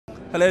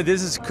Hello,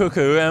 this is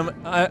Cuckoo.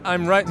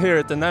 I'm right here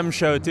at the NAMM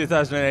show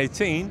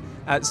 2018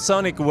 at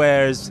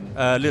Sonicware's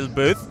little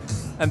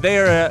booth. And they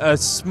are a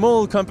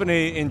small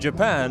company in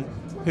Japan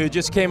who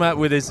just came out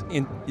with this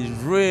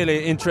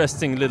really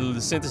interesting little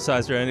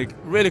synthesizer, and it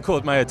really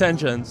caught my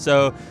attention.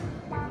 So,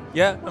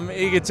 yeah, I'm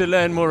eager to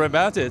learn more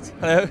about it.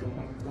 Hello.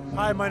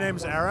 Hi, my name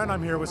is Aaron.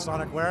 I'm here with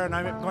Sonicware, and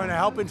I'm going to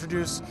help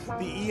introduce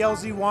the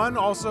ELZ1,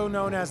 also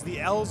known as the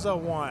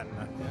ELZA1.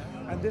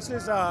 And this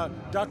is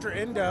Dr.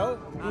 Indo,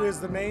 who is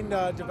the main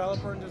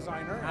developer and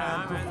designer.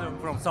 I'm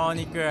from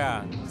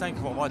Sonicware. Thank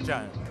you for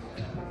watching.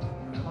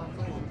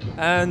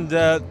 And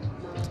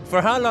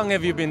for how long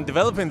have you been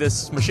developing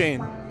this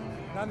machine?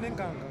 何年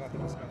間かかって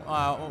ます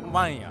か?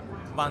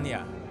 1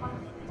 year.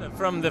 So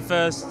from the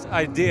first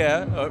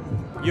idea, or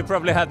you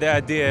probably had the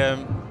idea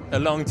a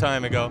long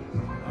time ago.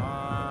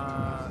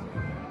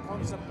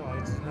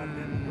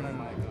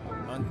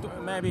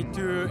 Maybe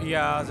 2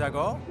 years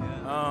ago.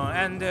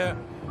 And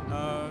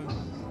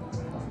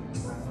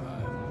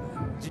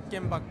実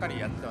験ばっかり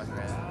やってますね。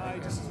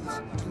Just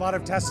a lot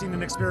of testing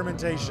and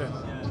experimentation.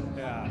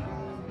 Yeah.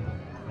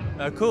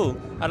 Cool.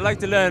 I'd like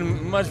to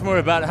learn much more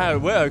about how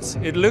it works.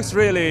 It looks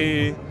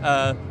really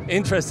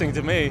interesting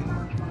to me.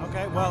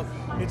 Okay, well,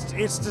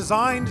 it's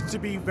designed to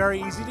be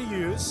very easy to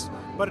use,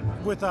 but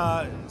with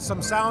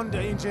some sound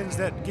engines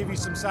that give you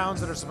some sounds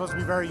that are supposed to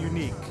be very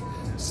unique.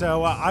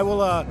 So I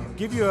will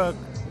give you a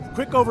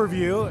quick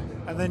overview,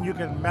 and then you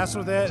can mess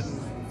with it.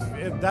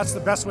 That's the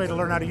best way to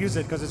learn how to use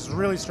it because it's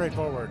really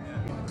straightforward.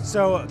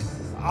 So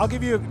I'll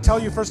tell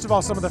you first of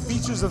all some of the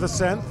features of the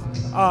synth.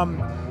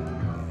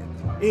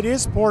 It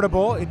is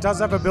portable. It does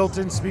have a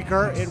built-in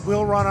speaker. It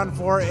will run on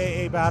 4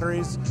 AA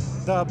batteries.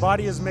 The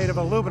body is made of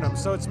aluminum,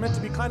 so it's meant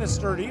to be kind of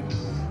sturdy.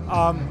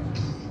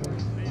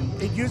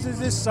 It uses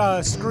this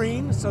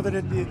screen so that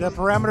the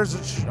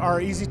parameters are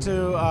easy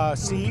to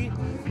see.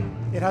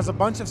 It has a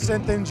bunch of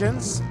synth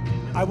engines.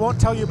 I won't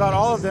tell you about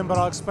all of them, but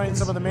I'll explain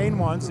some of the main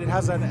ones. It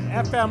has an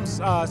FM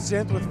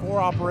synth with 4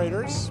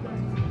 operators.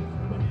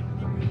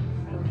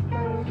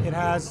 It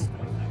has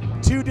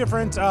 2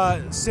 different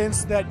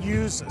synths that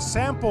use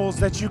samples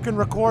that you can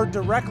record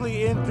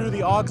directly in through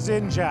the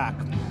aux-in jack.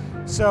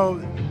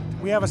 So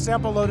we have a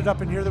sample loaded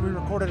up in here that we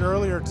recorded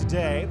earlier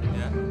today.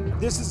 Yeah.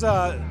 This is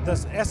the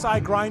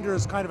SI grinder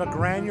is kind of a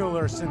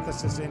granular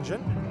synthesis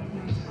engine.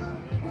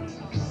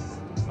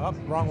 Oh,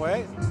 wrong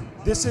way.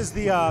 This is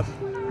the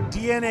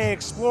DNA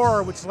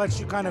Explorer, which lets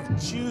you kind of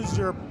choose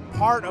your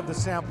part of the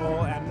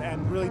sample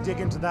and really dig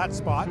into that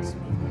spot.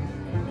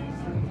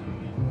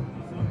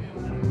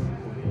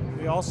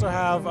 We also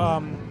have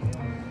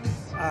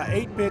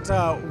 8-bit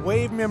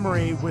wave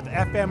memory with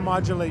FM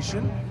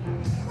modulation.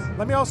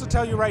 Let me also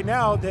tell you right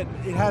now that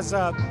it has,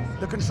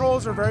 the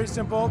controls are very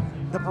simple.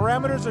 The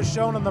parameters are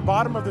shown on the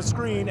bottom of the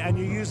screen, and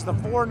you use the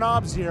 4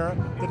 knobs here,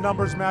 the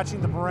numbers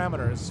matching the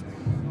parameters.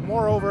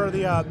 Moreover,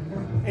 the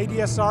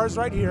ADSR is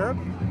right here.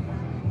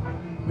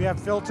 We have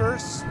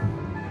filters,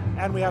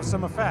 and we have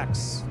some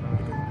effects.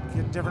 You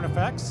can get different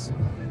effects.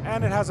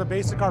 And it has a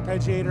basic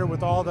arpeggiator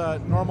with all the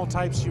normal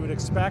types you would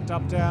expect,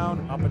 up and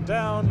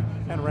down,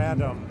 and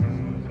random.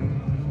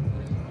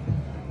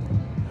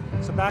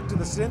 So back to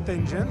the synth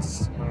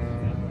engines.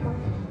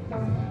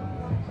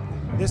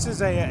 This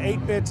is a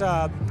 8-bit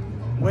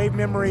wave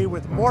memory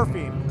with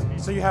morphine.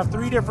 So you have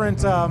 3 different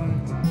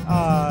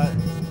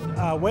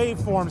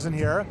waveforms in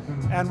here.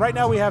 And right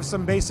now we have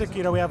some basic,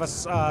 we have a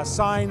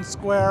sine,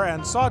 square,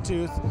 and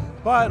sawtooth,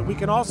 but we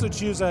can also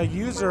choose a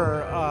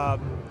user.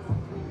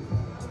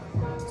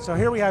 So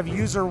here we have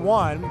user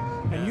 1,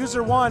 and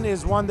user 1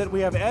 is one that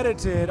we have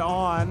edited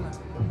on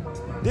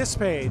this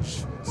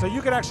page. So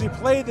you can actually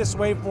play this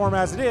waveform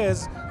as it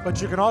is,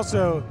 but you can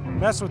also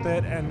mess with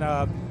it and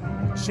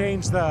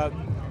change the,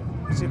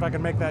 see if I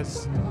can make that,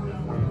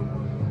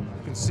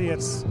 you can see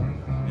it's,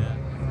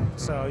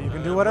 so you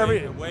can do whatever.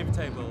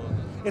 Wavetable.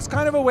 It's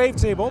kind of a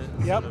wavetable,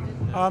 yep,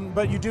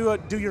 but you do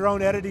your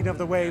own editing of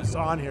the waves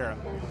on here.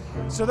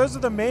 So those are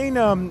the main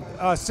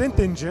synth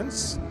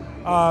engines.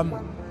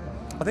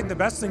 I think the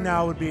best thing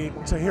now would be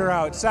to hear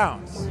how it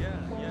sounds.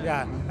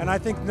 Yeah, and I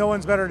think no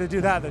one's better to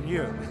do that than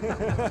you.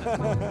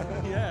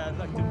 Yeah, I'd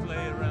like to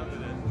play around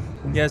with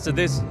it. Yeah, so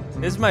this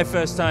is my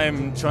first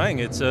time trying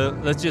it, so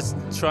let's just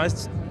try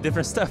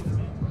different stuff.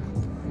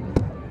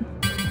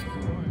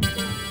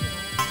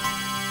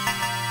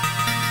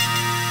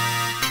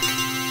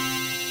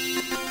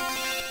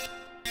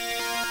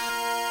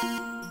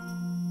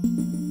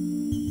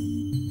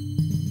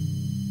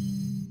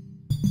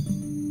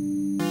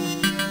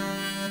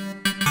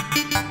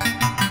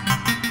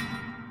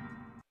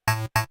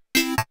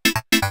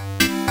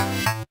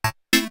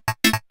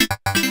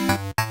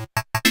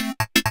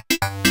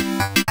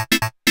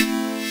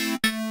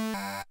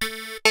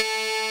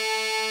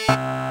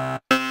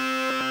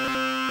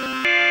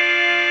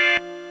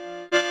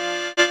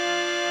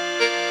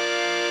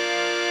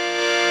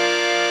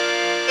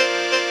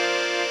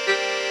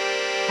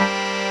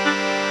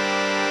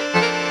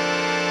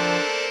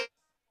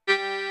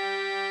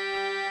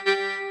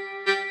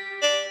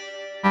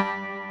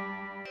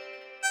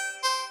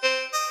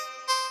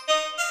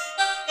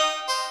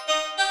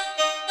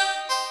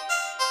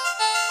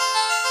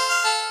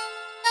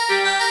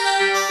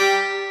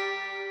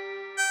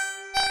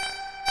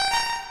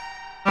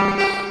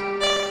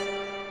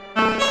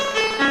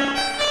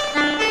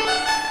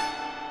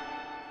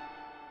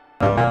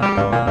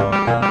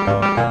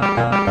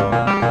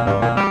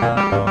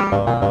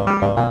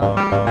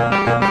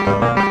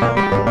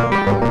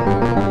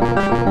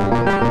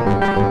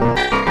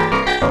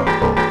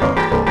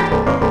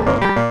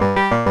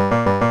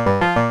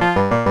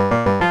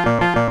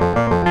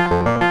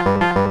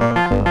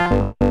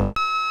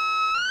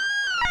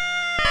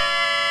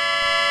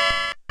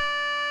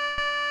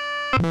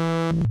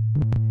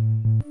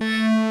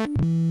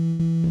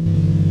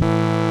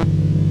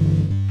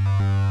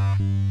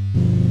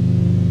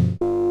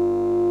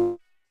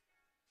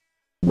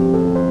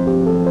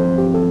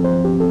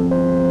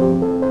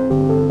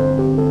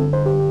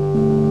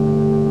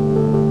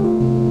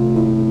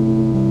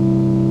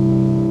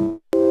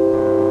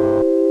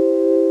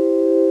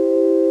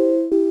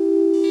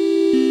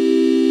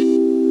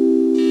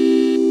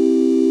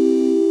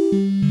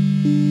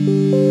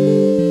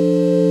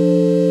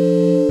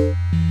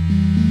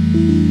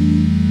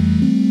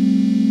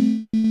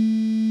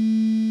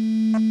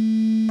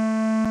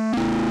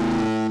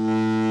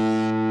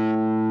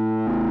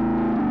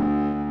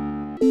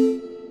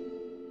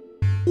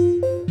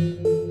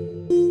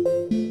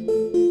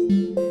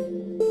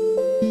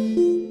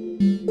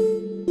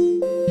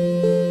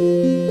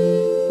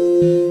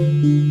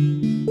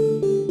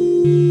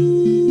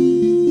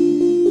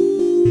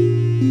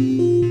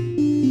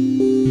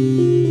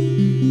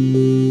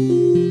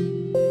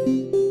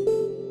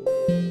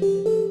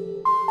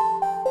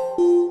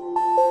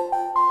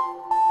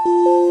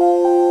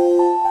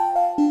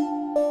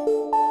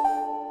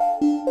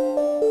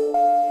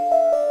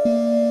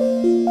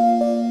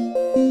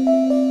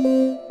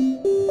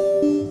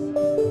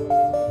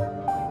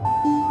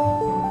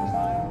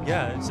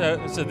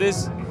 So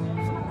this,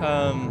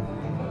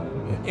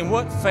 in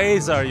what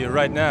phase are you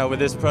right now with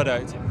this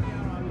product?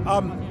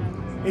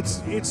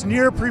 It's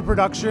near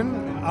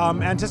pre-production.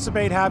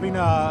 Anticipate having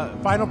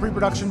final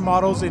pre-production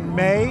models in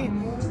May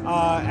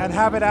and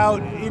have it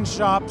out in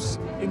shops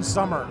in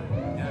summer.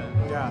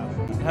 Yeah.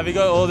 Have you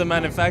got all the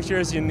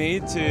manufacturers you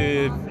need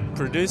to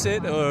produce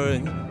it,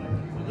 or?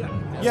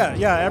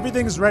 Yeah.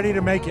 Everything's ready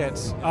to make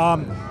it.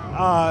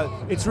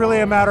 It's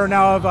really a matter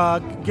now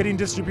of getting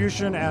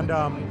distribution and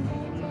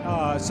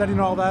setting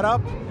all that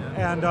up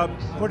and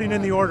putting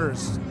in the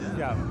orders.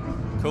 Yeah.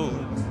 Cool.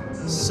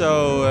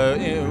 So,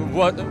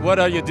 what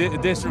are your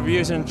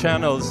distribution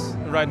channels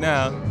right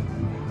now?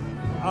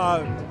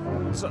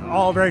 It's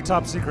all very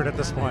top secret at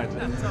this point.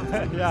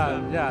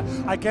 Yeah.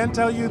 I can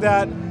tell you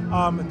that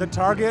the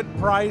target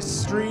price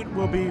street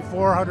will be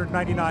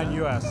 $499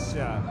 US.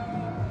 Yeah.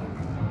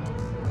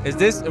 Is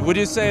this? Would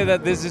you say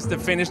that this is the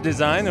finished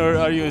design, or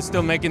are you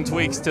still making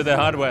tweaks to the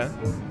hardware?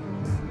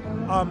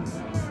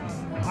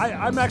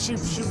 I'm actually,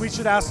 we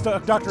should ask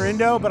Dr.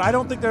 Indo, but I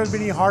don't think there's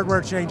been any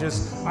hardware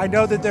changes. I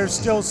know that there's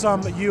still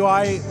some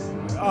UI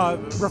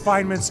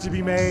refinements to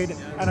be made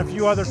and a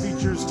few other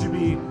features to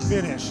be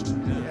finished.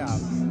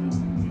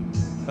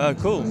 Yeah.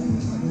 Cool.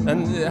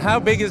 And how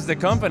big is the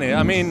company?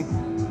 I mean,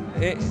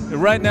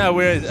 right now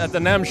we're at the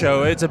NAMM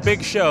show. It's a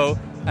big show,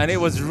 and it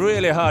was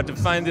really hard to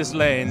find this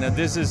lane. And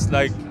this is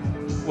like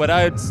what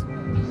I'd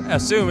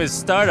assume is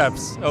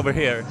startups over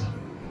here.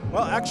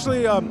 Well,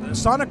 actually,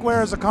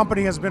 Sonicware as a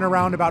company has been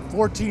around about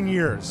 14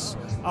 years,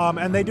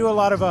 and they do a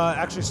lot of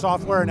actually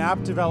software and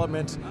app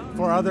development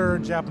for other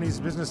Japanese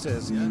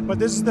businesses. But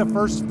this is the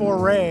first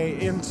foray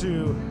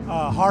into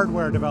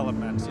hardware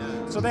development.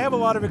 So they have a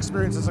lot of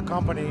experience as a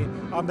company.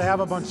 They have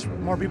a bunch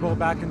more people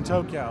back in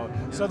Tokyo.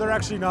 So they're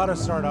actually not a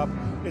startup.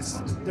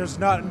 There's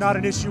not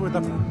an issue with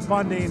the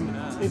funding.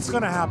 It's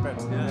going to happen.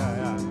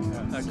 Yeah.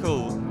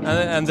 Cool.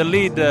 And the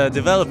lead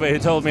developer, he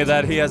told me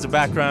that he has a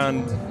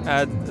background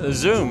at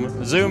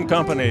Zoom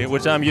company,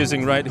 which I'm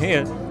using right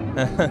here.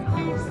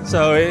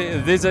 So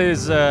this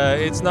is,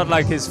 it's not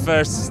like his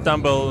first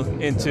stumble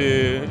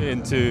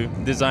into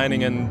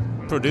designing and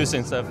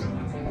producing stuff.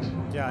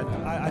 Yeah,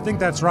 I think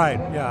that's right.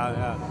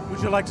 Yeah.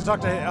 Would you like to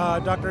talk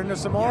to Dr. Indo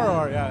some more,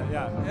 or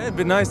yeah? It'd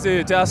be nice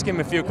to ask him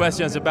a few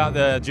questions about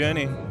the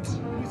journey.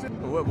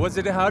 Was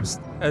it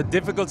a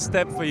difficult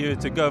step for you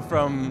to go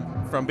from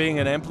being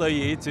an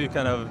employee to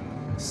kind of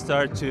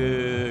start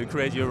to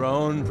create your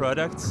own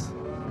products?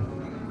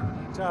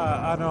 じ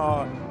ゃ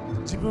あ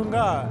自分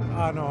が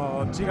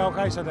違う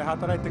会社で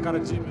働いてから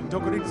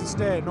独立し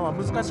てのは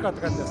難しかっ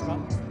た感じですか？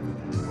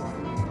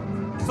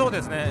そう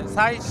ですね。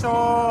最初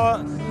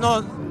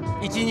の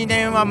1、2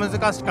年は難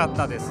しかっ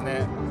たです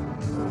ね。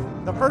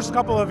The first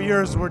couple of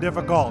years were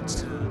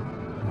difficult.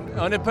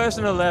 On a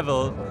personal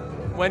level,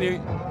 when you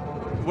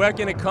work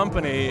in a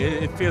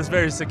company, it feels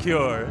very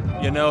secure.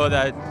 You know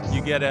that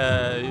you get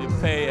you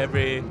pay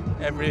every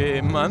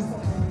month.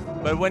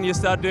 But when you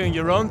start doing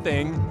your own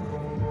thing,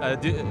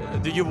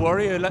 do you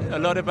worry a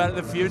lot about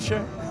the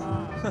future?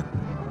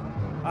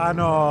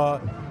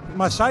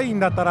 社員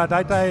だったら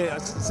大体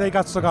生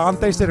活とか安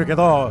定してるけ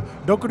ど、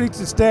独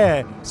立し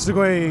てす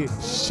ごい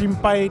心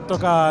配と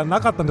か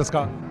なかったんです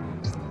か？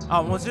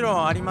もちろ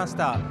んありまし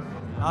た。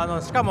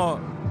しかも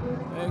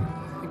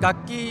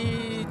楽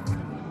器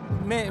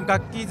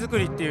作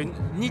りっていう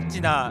ニッチ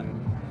な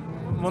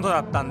ものだ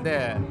ったん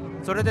で、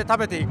それで食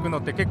べていくの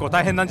って結構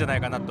大変なんじゃな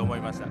いかなと思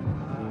いました。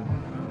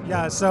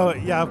Yeah, so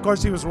yeah, of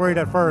course he was worried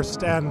at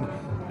first, and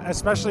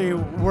especially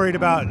worried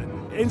about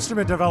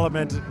instrument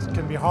development. It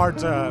can be hard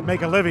to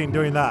make a living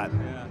doing that.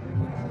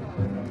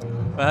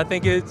 But I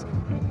think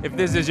if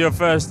this is your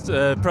first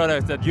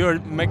product that you're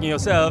making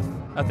yourself,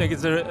 I think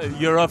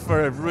you're off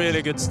for a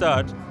really good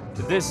start.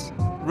 This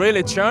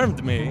really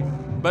charmed me,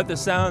 but the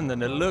sound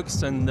and the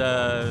looks and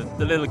the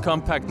little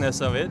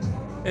compactness of it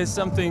is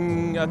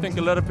something I think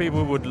a lot of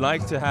people would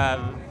like to have,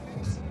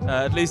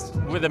 at least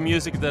with the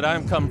music that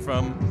I'm come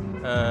from,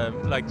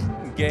 like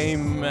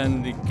game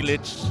and the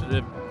glitch,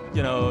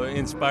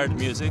 inspired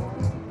music.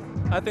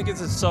 I think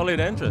it's a solid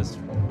interest.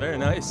 Very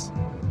nice.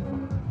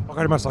 わ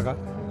かりましたか？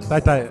大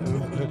体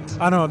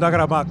だか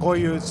らまあこう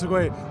いうす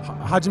ごい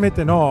初め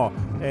ての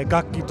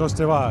楽器とし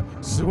ては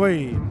すご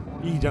い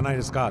いいじゃない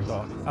ですか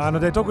と。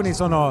で特に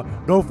その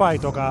ローファイ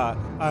とか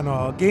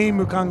ゲー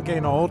ム関係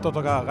の音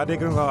とかがで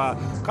きるのが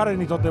彼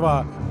にとって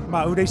は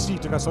まあ嬉しい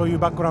というかそういう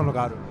バックグラウンド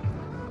がある。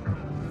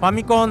ファ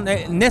ミコン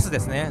NES で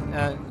すね。フ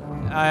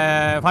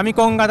ァミ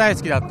コンが大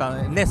好きだった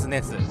NES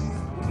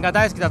が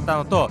大好きだった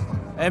のと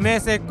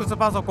MSX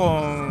パソコ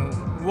ン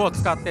を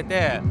使って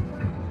て。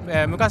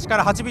昔か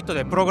ら8ビット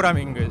で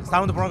サ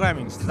ウンドプログラ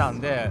ミングしてた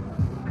んで、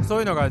そう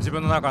いうのが自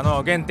分の中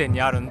の原点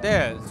にあるん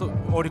で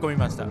織り込み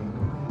ました。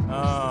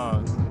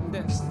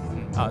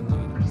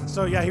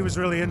So yeah, he was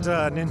really into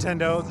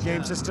Nintendo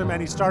game system,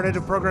 and he started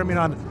programming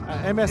on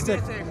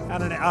MSX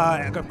and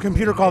a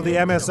computer called the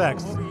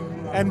MSX,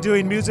 and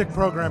doing music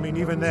programming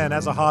even then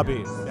as a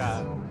hobby.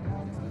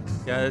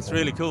 Yeah, it's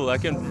really cool. I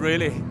can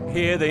really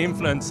hear the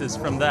influences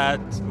from that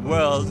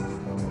world.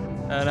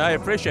 And I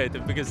appreciate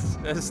it because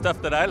it's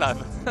stuff that I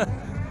love.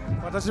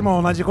 私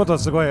も同じこと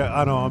すごい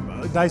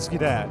大好き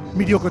で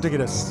魅力的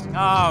です。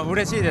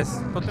嬉しいで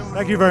す。とても。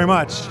Thank you very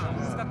much.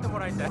 使っても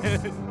らいたい。ぜ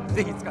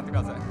ひ使ってく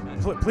ださい。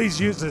Please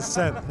use this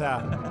synth.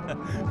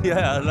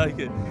 Yeah, I like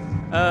it.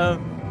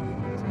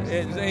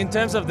 In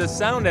terms of the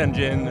sound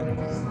engine,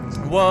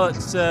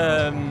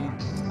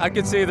 I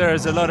could see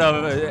there's a lot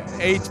of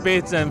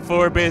 8-bit and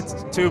 4-bit,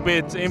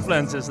 2-bit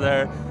influences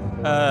there.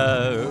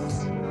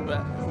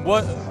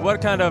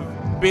 What kind of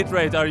bit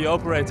rate are you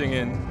operating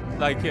in,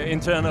 like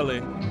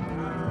internally?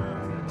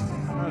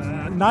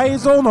 内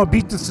蔵の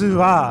ビット数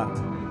は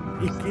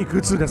い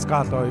くつです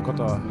かというこ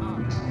と。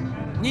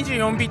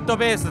24ビット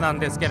ベースなん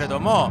ですけれど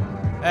も、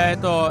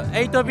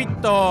8ビッ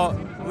ト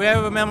ウ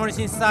ェブメモリ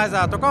シンセサイ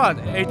ザーとかは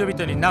8ビッ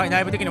トに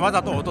内部的にわ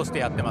ざと落として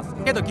やってます。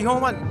けど基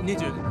本は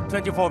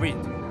24ビ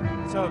ット。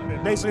So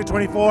basically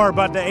 24,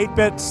 but the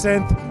 8-bit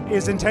synth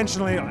is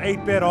intentionally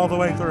 8-bit all the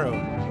way through.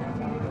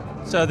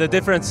 So the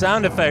different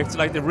sound effects,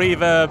 like the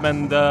reverb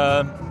and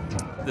the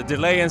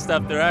delay and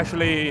stuff, they're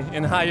actually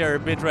in higher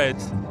bit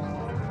rate,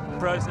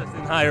 processed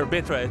in higher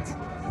bit rate.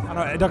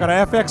 だか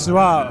ら FX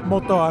はも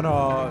っと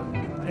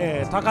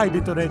高いビ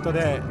ットレート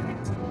で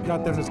やっ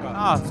てるんです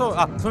か？す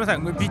みませ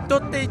ん、ビット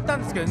って言った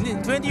んですけど、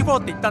24っ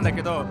て言ったんだ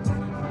けど、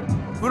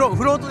フロ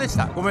ートでし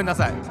た。ごめんな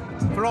さい。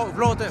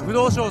不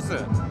動小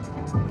数。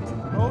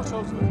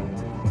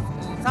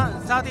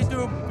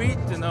32ビ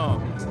ットの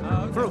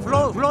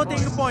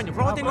floating point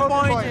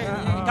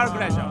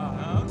calculation.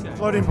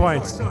 Floating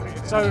points.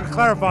 So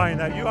clarifying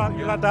that you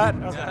got that?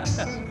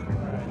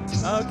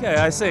 Okay,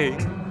 I see.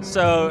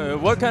 So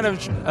what kind of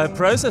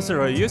processor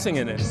are you using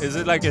in it? Is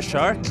it like a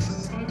Shark?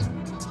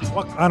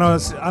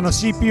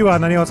 CPU は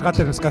何を使って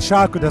るんですか？シ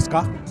ャークです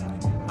か？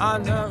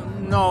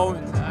 No.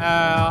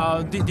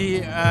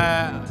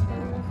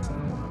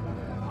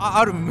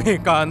 あるメ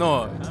ーカー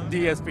の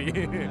DSP.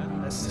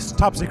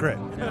 Top secret.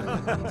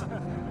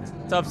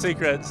 Top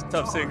secret.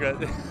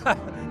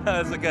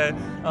 That's okay.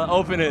 I'll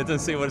open it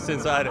and see what's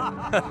inside it.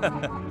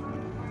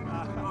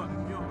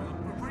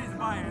 Please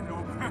buy and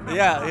open.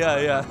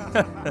 Yeah.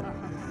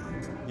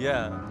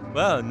 Yeah.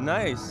 Well,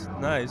 nice.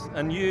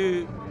 And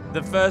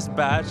the first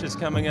batch is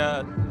coming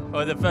out,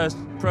 or the first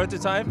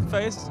prototype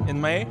phase in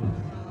May?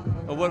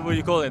 Or what would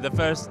you call it? The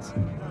first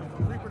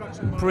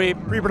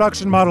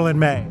pre-production model in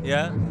May.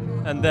 Yeah.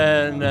 And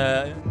then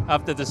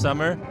after the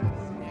summer,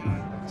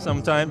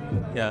 sometime.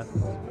 Yeah.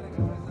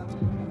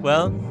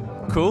 Well,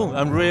 cool.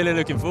 I'm really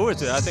looking forward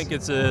to it. I think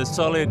it's a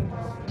solid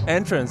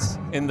entrance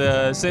in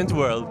the synth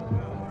world.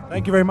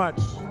 Thank you very much.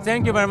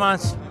 Thank you very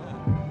much.